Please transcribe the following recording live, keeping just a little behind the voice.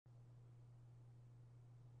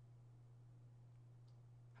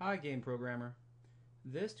Hi game programmer.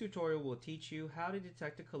 This tutorial will teach you how to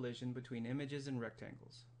detect a collision between images and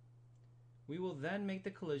rectangles. We will then make the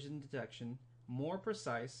collision detection more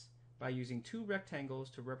precise by using two rectangles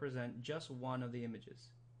to represent just one of the images.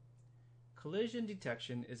 Collision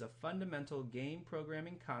detection is a fundamental game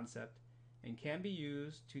programming concept and can be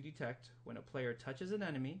used to detect when a player touches an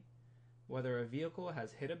enemy, whether a vehicle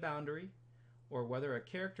has hit a boundary, or whether a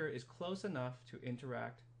character is close enough to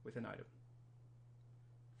interact with an item.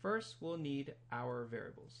 First, we'll need our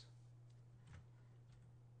variables.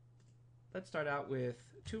 Let's start out with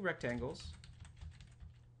two rectangles,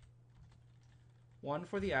 one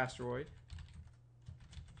for the asteroid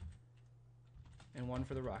and one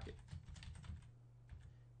for the rocket.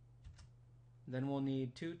 Then we'll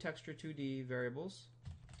need two texture 2D variables,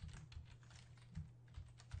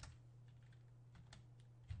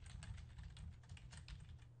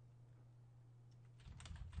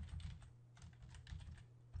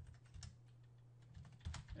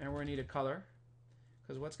 and we're going to need a color,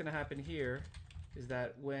 because what's going to happen here is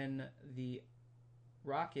that when the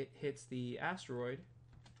rocket hits the asteroid,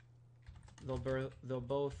 they'll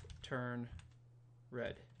both turn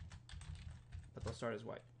red, but they'll start as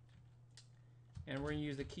white. And we're going to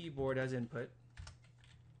use the keyboard as input.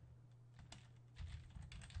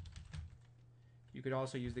 You could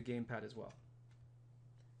also use the gamepad as well.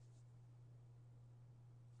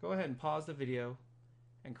 Go ahead and pause the video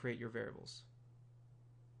and create your variables.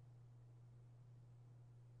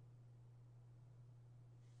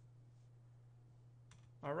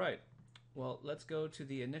 Alright, well, let's go to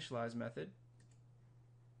the initialize method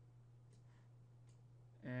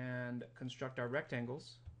and construct our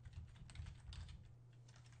rectangles.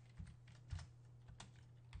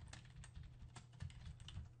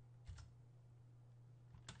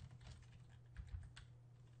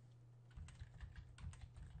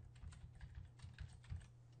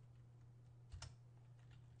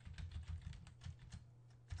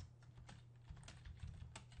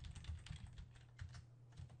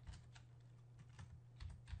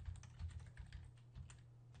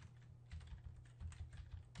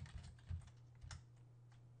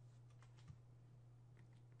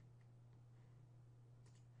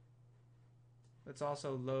 Let's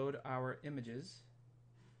also load our images.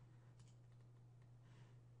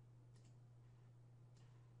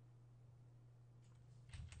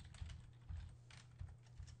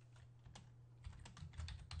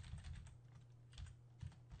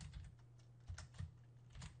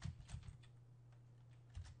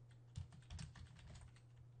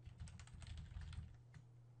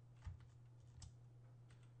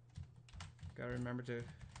 Gotta remember to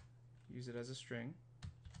use it as a string.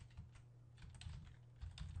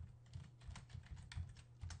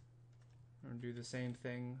 And do the same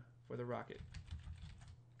thing for the rocket.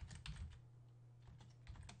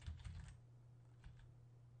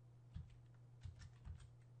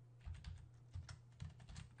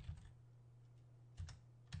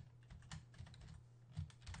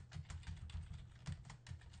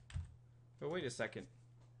 But wait a second.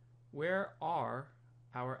 Where are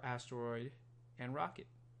our asteroid and rocket?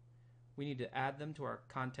 We need to add them to our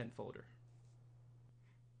content folder.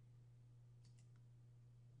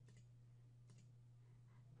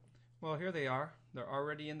 Well, here they are. They're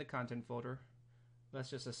already in the content folder. Let's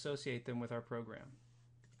just associate them with our program.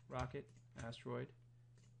 Rocket, asteroid,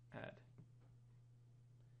 add.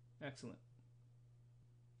 Excellent.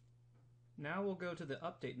 Now we'll go to the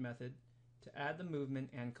update method to add the movement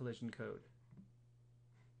and collision code.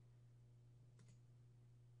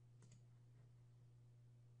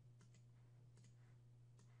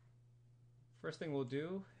 First thing we'll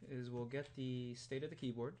do is we'll get the state of the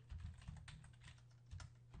keyboard.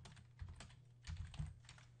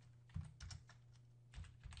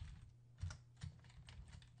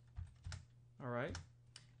 Alright,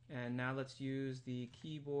 and now let's use the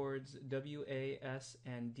keyboard's W, A, S,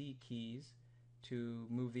 and D keys to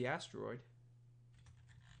move the asteroid.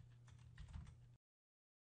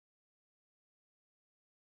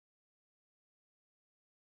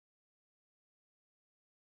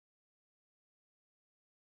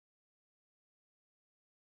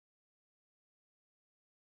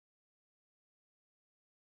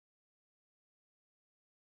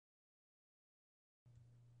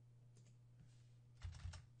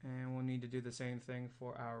 And we'll need to do the same thing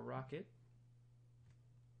for our rocket.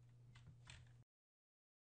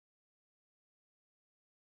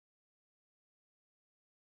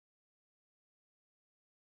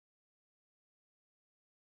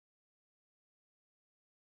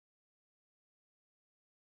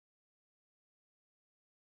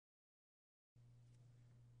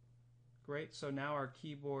 Great, so now our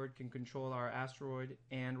keyboard can control our asteroid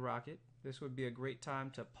and rocket. This would be a great time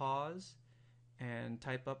to pause and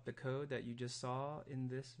type up the code that you just saw in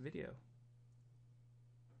this video.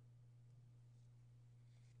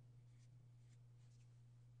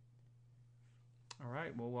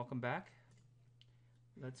 Alright, well, welcome back.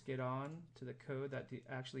 Let's get on to the code that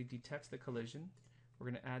actually detects the collision. We're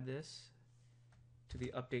going to add this to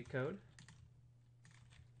the update code.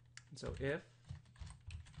 And so if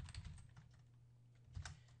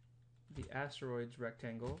the asteroid's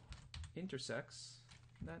rectangle intersects,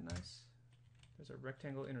 isn't that nice? There's a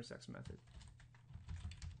rectangle intersects method.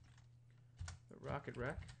 The rocket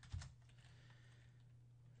rec.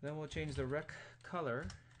 Then we'll change the rec color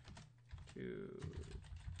to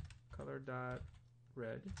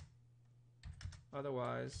color.red.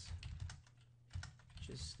 Otherwise,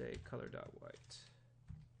 just stay color.white.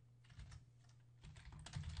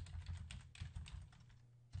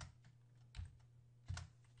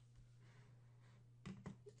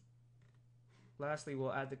 Lastly,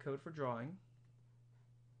 we'll add the code for drawing.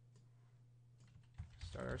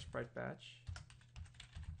 Start our sprite batch.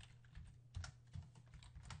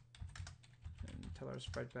 And tell our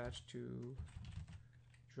sprite batch to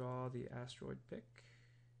draw the asteroid pick.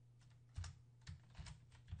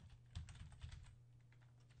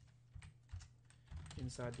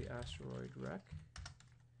 Inside the asteroid rec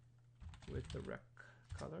with the rec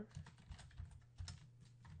color.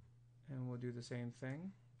 And we'll do the same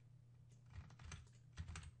thing.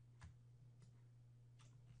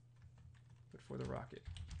 But for the rocket.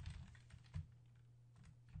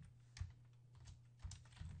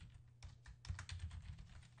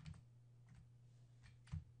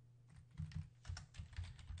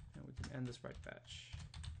 And we can end the sprite batch.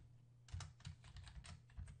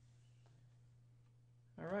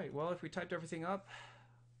 Alright, well, if we typed everything up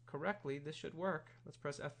correctly, this should work. Let's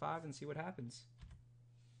press F5 and see what happens.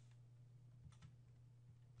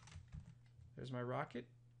 There's my rocket,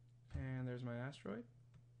 and there's my asteroid.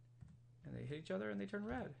 And they hit each other and they turn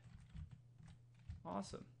red.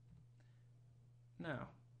 Awesome. Now,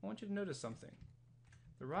 I want you to notice something.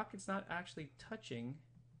 The rocket's not actually touching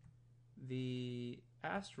the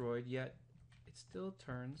asteroid, yet it still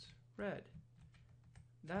turns red.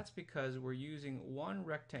 That's because we're using one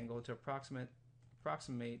rectangle to approximate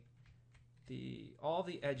all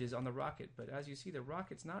the edges on the rocket, but as you see, the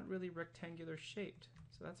rocket's not really rectangular shaped,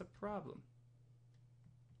 so that's a problem.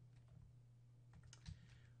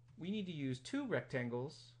 We need to use two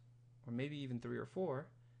rectangles, or maybe even 3 or 4,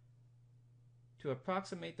 to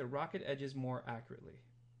approximate the rocket edges more accurately.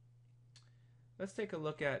 Let's take a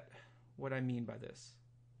look at what I mean by this.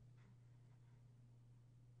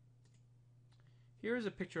 Here is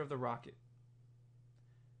a picture of the rocket.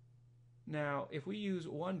 Now, if we use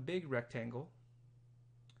one big rectangle,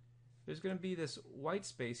 there's going to be this white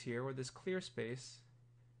space here, or this clear space,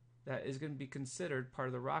 that is going to be considered part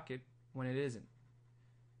of the rocket when it isn't.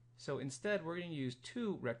 So instead, we're going to use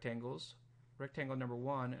two rectangles, rectangle number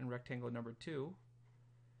 1 and rectangle number 2,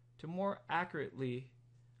 to more accurately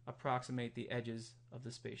approximate the edges of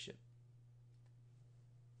the spaceship.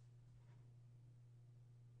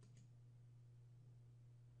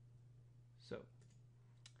 So,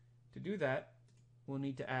 to do that, we'll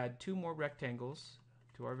need to add 2 more rectangles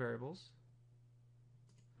to our variables.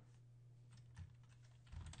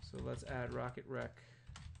 So let's add rocket rec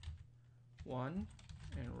 1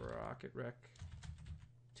 and rocket rec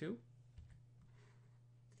 2.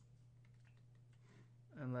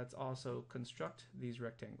 And let's also construct these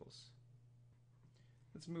rectangles.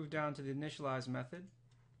 Let's move down to the initialize method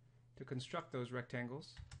to construct those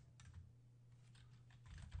rectangles.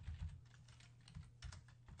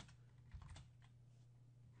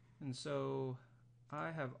 And so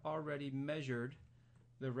I have already measured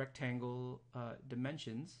the rectangle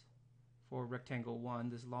dimensions for rectangle 1,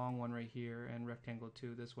 this long one right here, and rectangle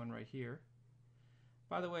 2, this one right here.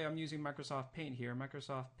 By the way, I'm using Microsoft Paint here.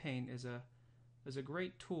 Microsoft Paint is a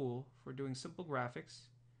great tool for doing simple graphics.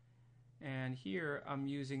 And here I'm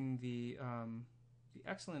using the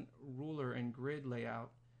excellent ruler and grid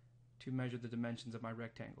layout to measure the dimensions of my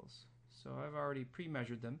rectangles. So I've already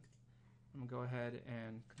pre-measured them. I'm going to go ahead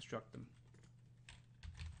and construct them.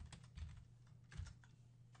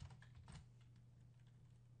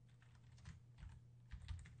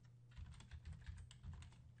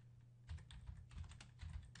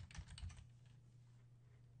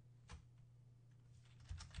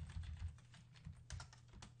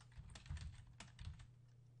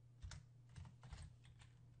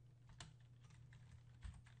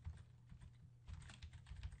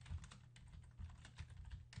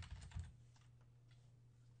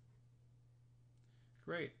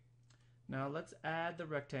 Great. Now let's add the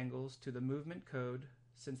rectangles to the movement code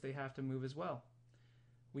since they have to move as well.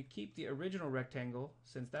 We keep the original rectangle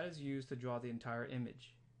since that is used to draw the entire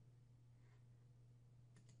image.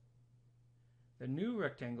 The new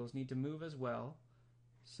rectangles need to move as well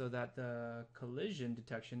so that the collision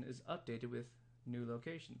detection is updated with new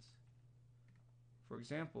locations. For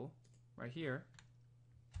example, right here,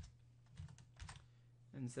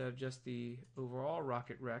 instead of just the overall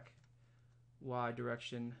rocket wreck Y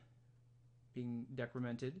direction being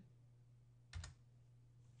decremented,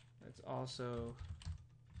 let's also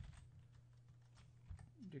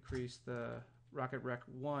decrease the rocket wreck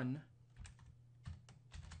 1,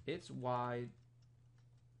 its Y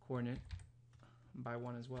coordinate by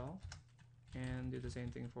 1 as well, and do the same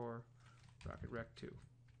thing for rocket wreck 2.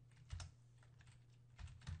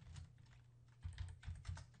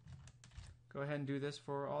 Go ahead and do this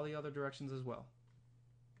for all the other directions as well.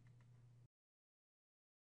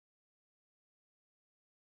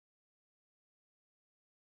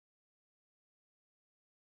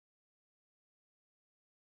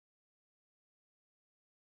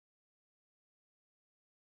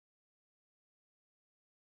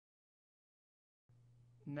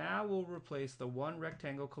 Now we'll replace the one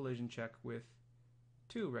rectangle collision check with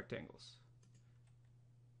two rectangles.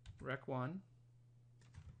 Rec 1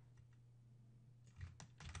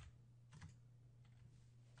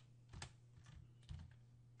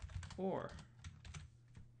 or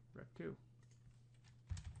Rec 2.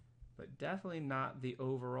 But definitely not the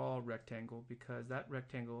overall rectangle, because that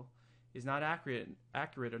rectangle is not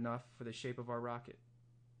accurate enough for the shape of our rocket.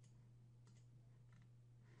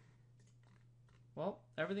 Well,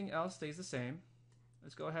 everything else stays the same.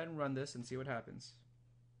 Let's go ahead and run this and see what happens.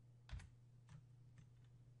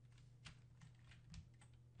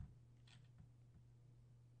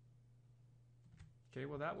 Okay,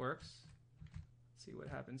 well that works. Let's see what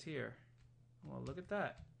happens here. Well, look at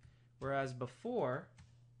that. Whereas before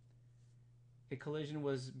a collision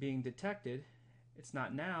was being detected, it's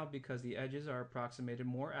not now because the edges are approximated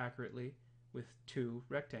more accurately with two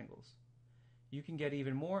rectangles. You can get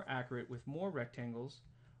even more accurate with more rectangles,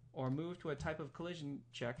 or move to a type of collision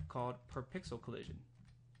check called per pixel collision.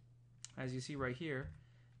 As you see right here,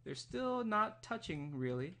 they're still not touching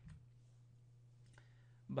really,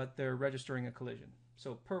 but they're registering a collision.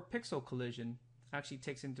 So per pixel collision actually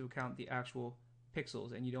takes into account the actual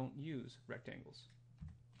pixels, and you don't use rectangles.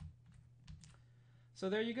 So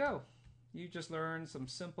there you go. You just learned some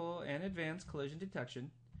simple and advanced collision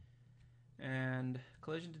detection. And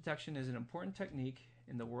collision detection is an important technique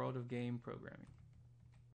in the world of game programming.